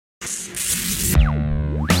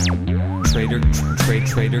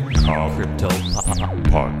Trader Cobb Crypto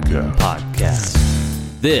Podcast.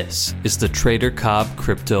 This is the Trader Cobb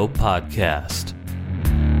Crypto Podcast.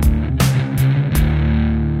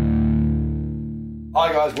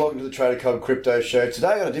 Hi guys, welcome to the Trader Cobb Crypto Show. Today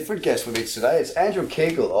I got a different guest with me today. It's Andrew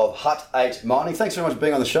Kegel of Hut 8 Mining. Thanks very much for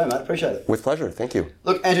being on the show, mate. Appreciate it. With pleasure, thank you.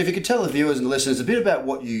 Look, Andrew, if you could tell the viewers and the listeners a bit about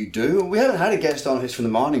what you do. We haven't had a guest on who's from the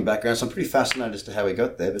mining background, so I'm pretty fascinated as to how he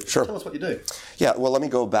got there. But Sure. Tell us what you do. Yeah, well, let me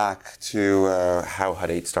go back to how Hut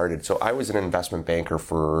 8 started. So I was an investment banker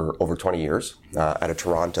for over 20 years out of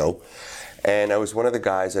Toronto. And I was one of the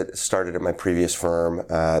guys that started at my previous firm,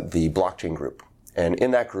 the Blockchain Group. And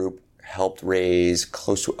in that group, helped raise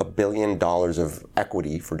close to $1 billion of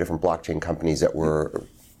equity for different blockchain companies that were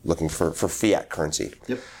looking for fiat currency.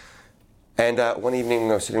 Yep. And one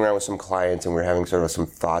evening I was sitting around with some clients and we were having sort of some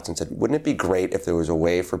thoughts and said, wouldn't it be great if there was a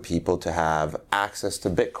way for people to have access to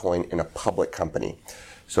Bitcoin in a public company?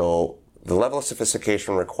 So the level of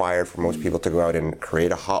sophistication required for most people to go out and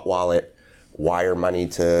create a hot wallet, wire money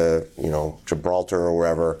to, Gibraltar or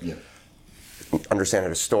wherever, understand how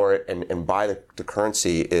to store it and buy the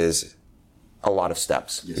currency is a lot of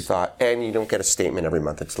steps. Yes. We thought, and you don't get a statement every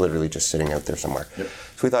month. It's literally just sitting out there somewhere. Yep.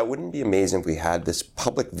 So we thought, wouldn't it be amazing if we had this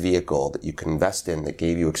public vehicle that you can invest in that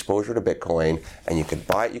gave you exposure to Bitcoin and you could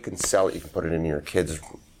buy it, you can sell it, you can put it in your kids'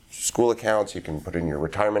 school accounts, you can put it in your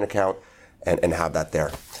retirement account and have that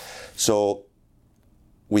there. So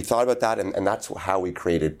we thought about that and that's how we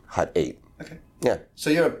created Hut 8. Okay. Yeah.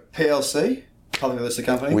 So you're a PLC? Publicly listed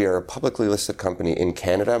company? We are a publicly listed company in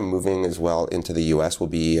Canada, moving as well into the US. We'll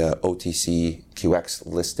be OTCQX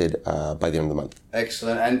listed by the end of the month.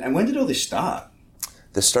 Excellent. And when did all this start?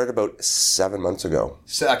 This started about 7 months ago.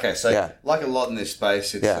 So Yeah. like a lot in this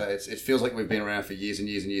space, it Yeah. feels like we've been around for years and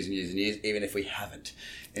years and years and years and years, even if we haven't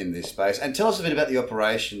in this space. And tell us a bit about the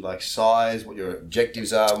operation, like size, what your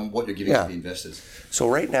objectives are, and what you're giving to the investors. So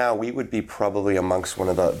right now, we would be probably amongst one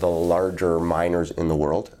of the larger miners in the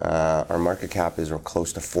world. Our market cap is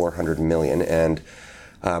close to $400 million, and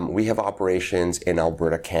we have operations in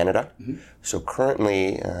Alberta, Canada. Mm-hmm. So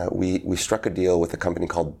currently, we struck a deal with a company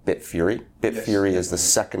called Bitfury. Bitfury is the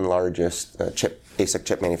second largest ASIC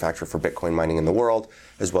chip manufacturer for Bitcoin mining in the world,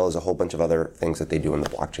 as well as a whole bunch of other things that they do in the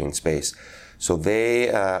blockchain space. So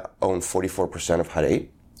they own 44% of Hut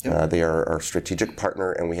 8. Yep. They are our strategic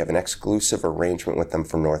partner, and we have an exclusive arrangement with them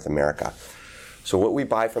for North America. So what we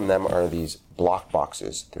buy from them are these block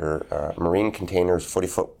boxes. They're marine containers,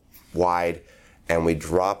 40-foot wide, and we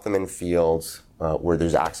drop them in fields where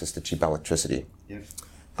there's access to cheap electricity. Yep.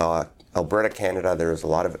 Alberta, Canada, there's a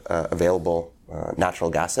lot of available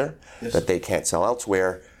natural gas there that they can't sell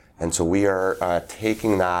elsewhere. And so we are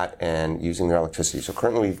taking that and using their electricity. So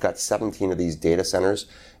currently we've got 17 of these data centers.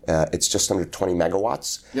 It's just under 20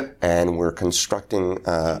 megawatts. Yep. And we're constructing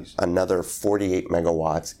another 48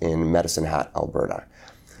 megawatts in Medicine Hat, Alberta.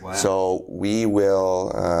 Wow. So we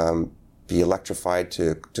will be electrified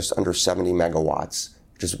to just under 70 megawatts,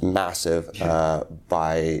 which is massive,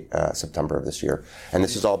 by September of this year. And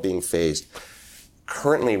this is all being phased.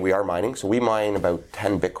 Currently we are mining. So we mine about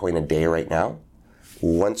 10 Bitcoin a day right now.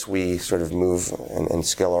 Once we sort of move and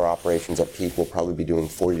scale our operations at peak, we'll probably be doing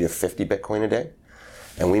 40 to 50 Bitcoin a day.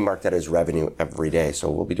 And we mark that as revenue every day. So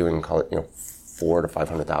we'll be doing, call it, 400,000 to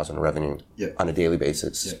 500,000 revenue on a daily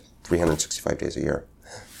basis, 365 days a year.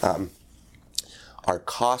 Our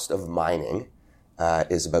cost of mining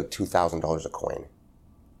is about $2,000 a coin.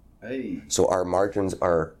 Hey. So our margins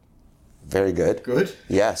are very good. Good?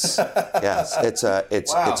 Yes. Yes. It's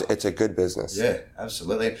a good business. Yeah,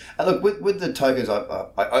 absolutely. And look, with the tokens,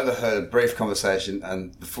 I overheard a brief conversation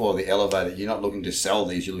and before the elevator, you're not looking to sell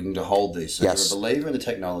these, you're looking to hold these. So Yes. You're a believer in the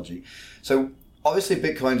technology. So obviously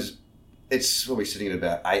Bitcoin's, it's probably sitting at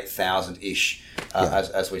about 8,000-ish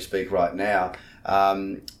as we speak right now.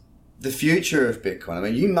 The future of Bitcoin, I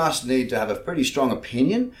mean, you must need to have a pretty strong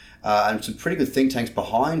opinion and some pretty good think tanks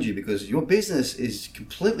behind you because your business is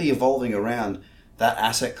completely evolving around that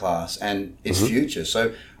asset class and its future.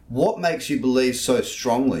 So what makes you believe so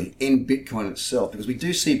strongly in Bitcoin itself? Because we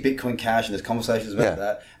do see Bitcoin Cash and there's conversations about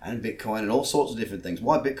that and Bitcoin and all sorts of different things.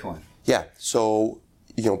 Why Bitcoin? Yeah. So,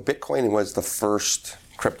 Bitcoin was the first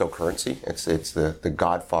cryptocurrency. It's the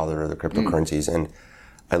godfather of the cryptocurrencies. And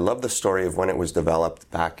I love the story of when it was developed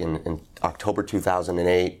back in October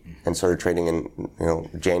 2008 and started trading in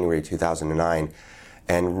January 2009,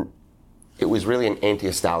 and it was really an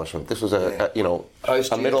anti-establishment. This was a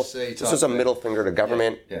middle finger to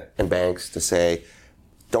government and banks to say,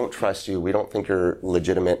 don't trust you. We don't think you're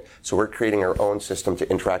legitimate. So we're creating our own system to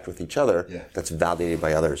interact with each other that's validated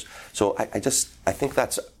by others. So I think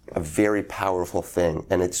that's a very powerful thing,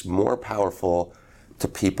 and it's more powerful to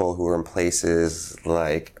people who are in places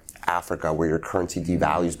like Africa where your currency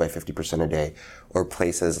devalues by 50% a day, or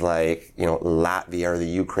places like, Latvia or the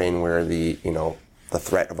Ukraine where the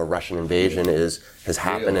threat of a Russian invasion has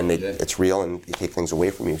happened and it's real and they take things away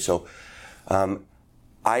from you. So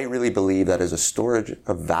I really believe that as a storage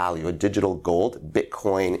of value, a digital gold,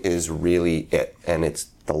 Bitcoin is really it. And it's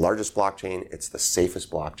the largest blockchain, it's the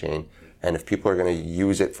safest blockchain. And if people are going to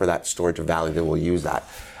use it for that storage of value, they will use that.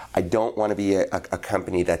 I don't want to be a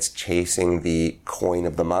company that's chasing the coin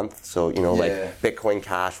of the month. So, like Bitcoin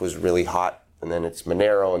Cash was really hot, and then it's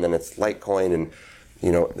Monero, and then it's Litecoin, and,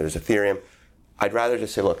 there's Ethereum. I'd rather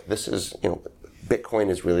just say, look, this is, Bitcoin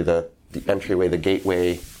is really the entryway, the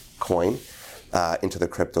gateway coin into the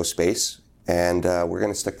crypto space, and we're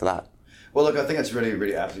going to stick to that. Well, look, I think it's really,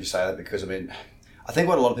 really apt that you say that because, I think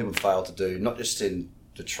what a lot of people fail to do, not just in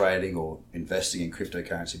the trading or investing in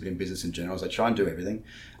cryptocurrency, but in business in general, is they try and do everything.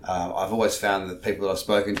 I've always found that people that I've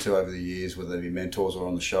spoken to over the years, whether they be mentors or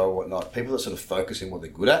on the show or whatnot, people that sort of focus on what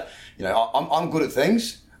they're good at. I'm good at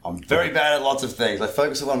things. I'm very bad at lots of things. I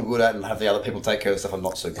focus on what I'm good at and have the other people take care of the stuff I'm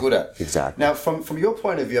not so good at. Exactly. Now, from your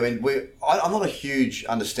point of view, I'm not a huge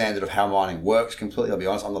understander of how mining works completely. I'll be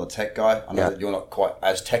honest, I'm not a tech guy. I know that you're not quite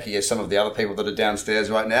as techy as some of the other people that are downstairs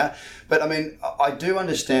right now. But I do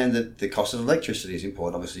understand that the cost of electricity is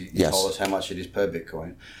important. Obviously, you told us how much it is per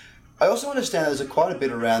Bitcoin. I also understand there's quite a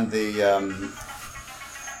bit around the...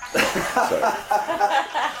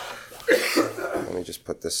 Let me just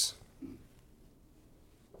put this...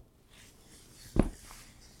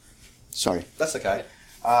 Sorry. That's okay.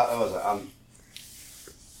 What was it?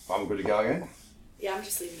 I'm good to go again? Yeah, I'm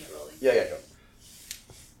just leaving it rolling. Yeah, go.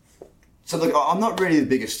 So look, I'm not really the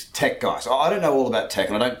biggest tech guy. So I don't know all about tech,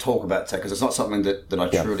 and I don't talk about tech because it's not something that I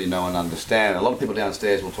truly know and understand. A lot of people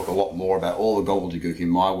downstairs will talk a lot more about all the gobbledygook in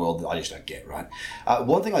my world that I just don't get, right?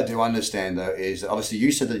 One thing I do understand, though, is that obviously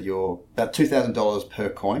you said that you're about $2,000 per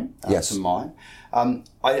coin to mine.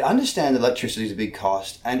 I understand electricity is a big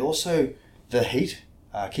cost, and also the heat.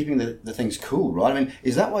 Keeping the things cool, right?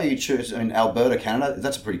 Is that why you choose Alberta, Canada?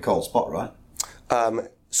 That's a pretty cold spot, right?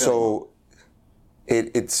 So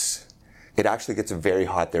it actually gets very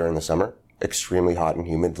hot there in the summer, extremely hot and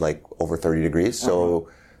humid, like over 30 degrees. So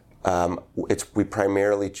we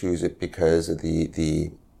primarily choose it because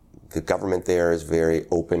the government there is very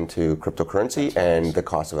open to cryptocurrency and the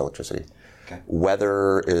cost of electricity. Okay.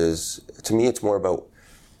 Weather is, to me, it's not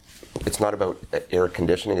about air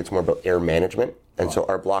conditioning, it's more about air management. And so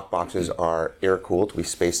our block boxes are air cooled. We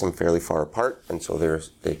space them fairly far apart, and so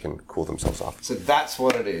they can cool themselves off. So that's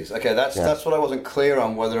what it is. Okay, that's what I wasn't clear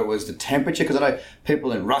on, whether it was the temperature, because I know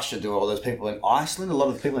people in Russia do all. There's people in Iceland, a lot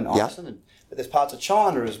of people in Iceland, but there's parts of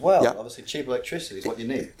China as well. Yeah. Obviously, cheap electricity is what you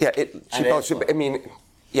need. Yeah,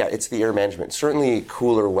 it's the air management. Certainly,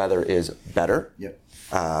 cooler weather is better. Yep.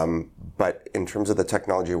 But in terms of the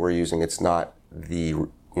technology we're using, it's not the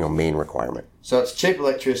main requirement. So it's cheap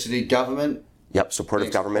electricity, government. Yep,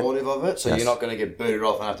 supportive government. Supportive of it, so you're not going to get booted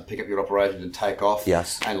off and have to pick up your operations and take off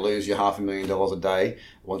and lose your $500,000 a day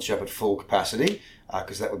once you're up at full capacity,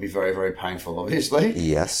 because that would be very, very painful, obviously.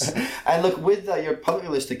 Yes. And look, with your publicly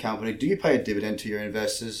listed company, do you pay a dividend to your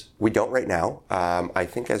investors? We don't right now. I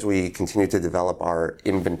think as we continue to develop our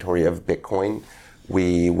inventory of Bitcoin,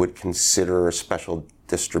 we would consider a special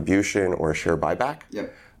distribution or a share buyback.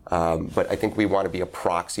 Yep. But I think we want to be a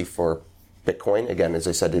proxy for Bitcoin. Again, as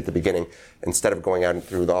I said at the beginning, instead of going out and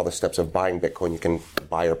through all the steps of buying Bitcoin, you can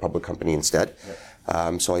buy our public company instead. Yep.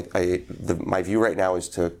 My view right now is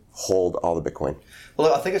to hold all the Bitcoin.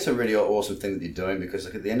 Well, I think it's a really awesome thing that you're doing, because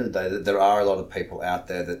at the end of the day, there are a lot of people out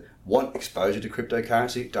there that want exposure to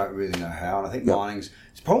cryptocurrency, don't really know how. And I think mining's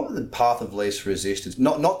probably the path of least resistance,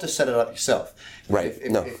 not to set it up yourself. Right.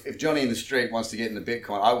 If Johnny in the street wants to get into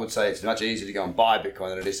Bitcoin, I would say it's much easier to go and buy Bitcoin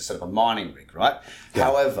than it is to set up a mining rig, right? Yeah.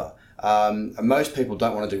 However, most people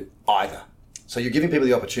don't want to do either. So you're giving people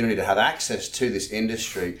the opportunity to have access to this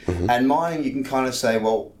industry. Mm-hmm. And mining, you can kind of say,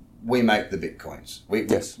 well, we make the Bitcoins.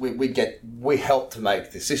 We help to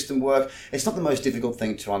make the system work. It's not the most difficult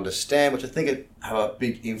thing to understand, which I think it have a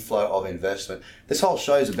big inflow of investment. This whole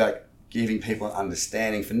show is about giving people an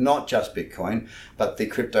understanding for not just Bitcoin, but the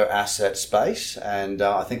crypto asset space. And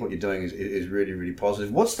I think what you're doing is really, really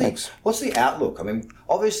positive. What's the outlook?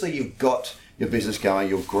 Obviously you've got your business going,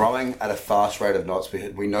 you're growing at a fast rate of knots.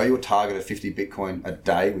 We know your target of 50 Bitcoin a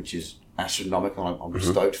day, which is astronomical. I'm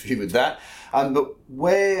stoked for you with that. But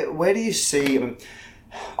where do you see?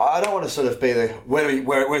 I don't want to sort of be the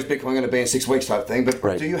where's Bitcoin going to be in 6 weeks type thing.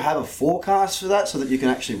 But do you have a forecast for that so that you can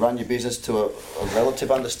actually run your business to a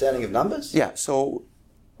relative understanding of numbers? Yeah. So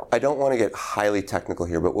I don't want to get highly technical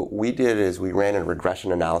here, but what we did is we ran a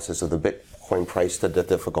regression analysis of the Bitcoin price to the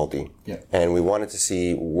difficulty. Yeah. And we wanted to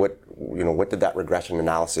see what did that regression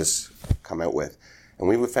analysis come out with. And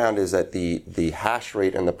what we found is that the hash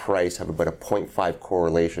rate and the price have about a 0.5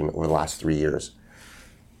 correlation over the last 3 years.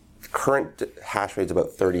 The current hash rate is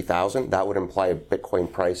about 30,000. That would imply a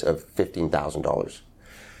Bitcoin price of $15,000.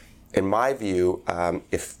 In my view,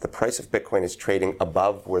 if the price of Bitcoin is trading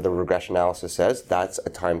above where the regression analysis says, that's a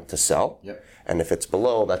time to sell. Yep. And if it's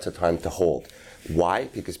below, that's a time to hold. Why?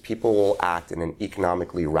 Because people will act in an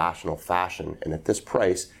economically rational fashion. And at this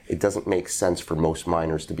price, it doesn't make sense for most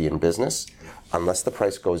miners to be in business unless the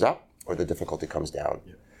price goes up or the difficulty comes down.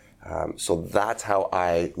 So that's how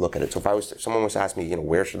I look at it. So if someone was to ask me,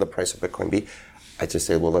 where should the price of Bitcoin be? I'd just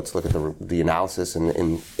say, well, let's look at the analysis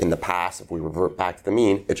in the past. If we revert back to the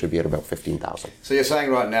mean, it should be at about 15,000. So you're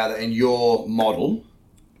saying right now that in your model,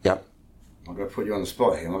 Yep. I'm going to put you on the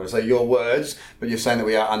spot here. I'm not going to say your words, but you're saying that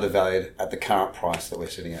we are undervalued at the current price that we're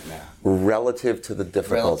sitting at now. Relative to the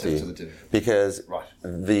difficulty. Relative to the difficulty. Because Right.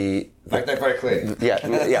 Make that very clear.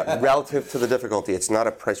 Yeah, relative to the difficulty. It's not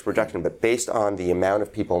a price projection, but based on the amount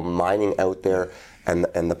of people mining out there and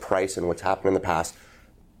the price and what's happened in the past,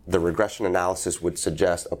 the regression analysis would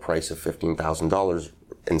suggest a price of $15,000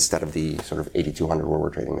 instead of the sort of $8,200 where we're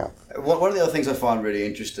trading now. One of the other things I find really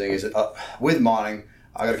interesting is that with mining,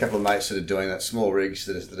 I've got a couple of mates that are doing that, small rigs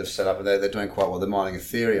that have set up, and they're doing quite well. They're mining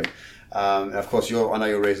Ethereum. And of course, I know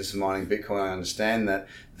your reasons for mining Bitcoin. I understand that.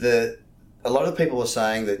 A lot of people are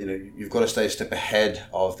saying that you've got to stay a step ahead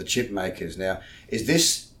of the chip makers. Now, is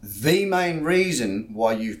this the main reason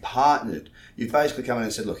why you've partnered? You've basically come in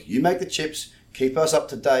and said, look, you make the chips, keep us up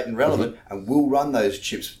to date and relevant, and we'll run those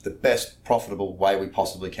chips the best profitable way we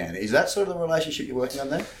possibly can. Is that sort of the relationship you're working on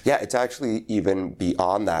there? Yeah, it's actually even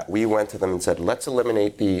beyond that. We went to them and said, let's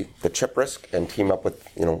eliminate the chip risk and team up with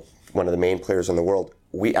one of the main players in the world.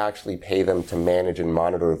 We actually pay them to manage and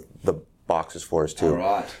monitor the boxes for us too. All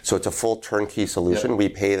right. So it's a full turnkey solution. Yep. We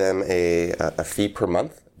pay them a fee per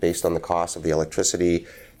month based on the cost of the electricity,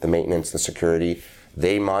 the maintenance, the security.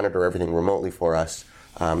 They monitor everything remotely for us.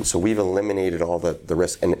 So we've eliminated all the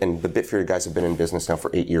risk. And the Bitfury guys have been in business now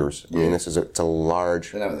for 8 years. I mean, it's a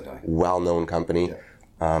large, well-known company.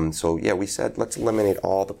 Yeah. We said, let's eliminate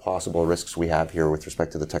all the possible risks we have here with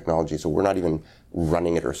respect to the technology. So we're not even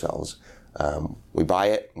running it ourselves. We buy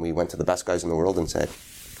it. We went to the best guys in the world and said,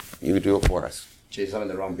 you do it for us. Geez, I'm in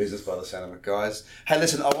the wrong business by the sound of it, guys. Hey,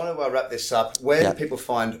 listen, I want to wrap this up. Where do people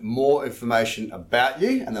find more information about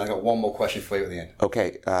you? And then I've got one more question for you at the end.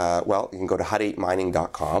 Okay. Well, you can go to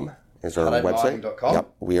hut8mining.com is our website. Hut8mining.com.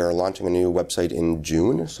 Yep. We are launching a new website in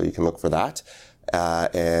June, so you can look for that.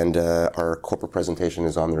 And our corporate presentation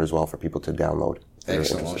is on there as well for people to download.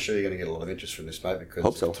 Excellent. Well, I'm sure you're going to get a lot of interest from this, mate, because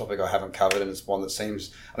it's a topic I haven't covered, and it's one that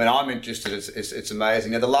seems... I'm interested. It's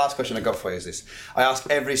amazing. Now, the last question I got for you is this. I ask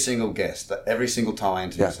every single guest, that every single time I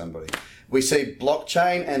interview somebody, we see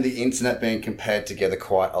blockchain and the internet being compared together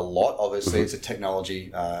quite a lot. Obviously, it's a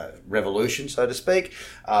technology revolution, so to speak.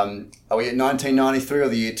 Are we at 1993 or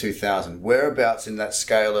the year 2000? Whereabouts in that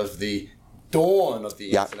scale of the dawn of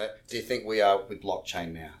the internet do you think we are with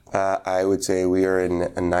blockchain now? I would say we are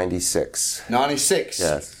in 96. 96?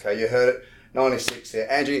 Yes. Okay, you heard it. 96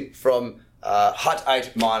 there. Angie from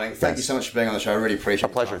Hut8 Mining, thank you so much for being on the show. I really appreciate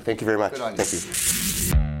it. A pleasure. Thank you very much. Good on you.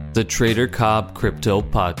 Thank you. The Trader Cobb Crypto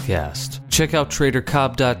Podcast. Check out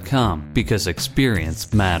TraderCobb.com because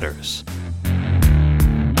experience matters.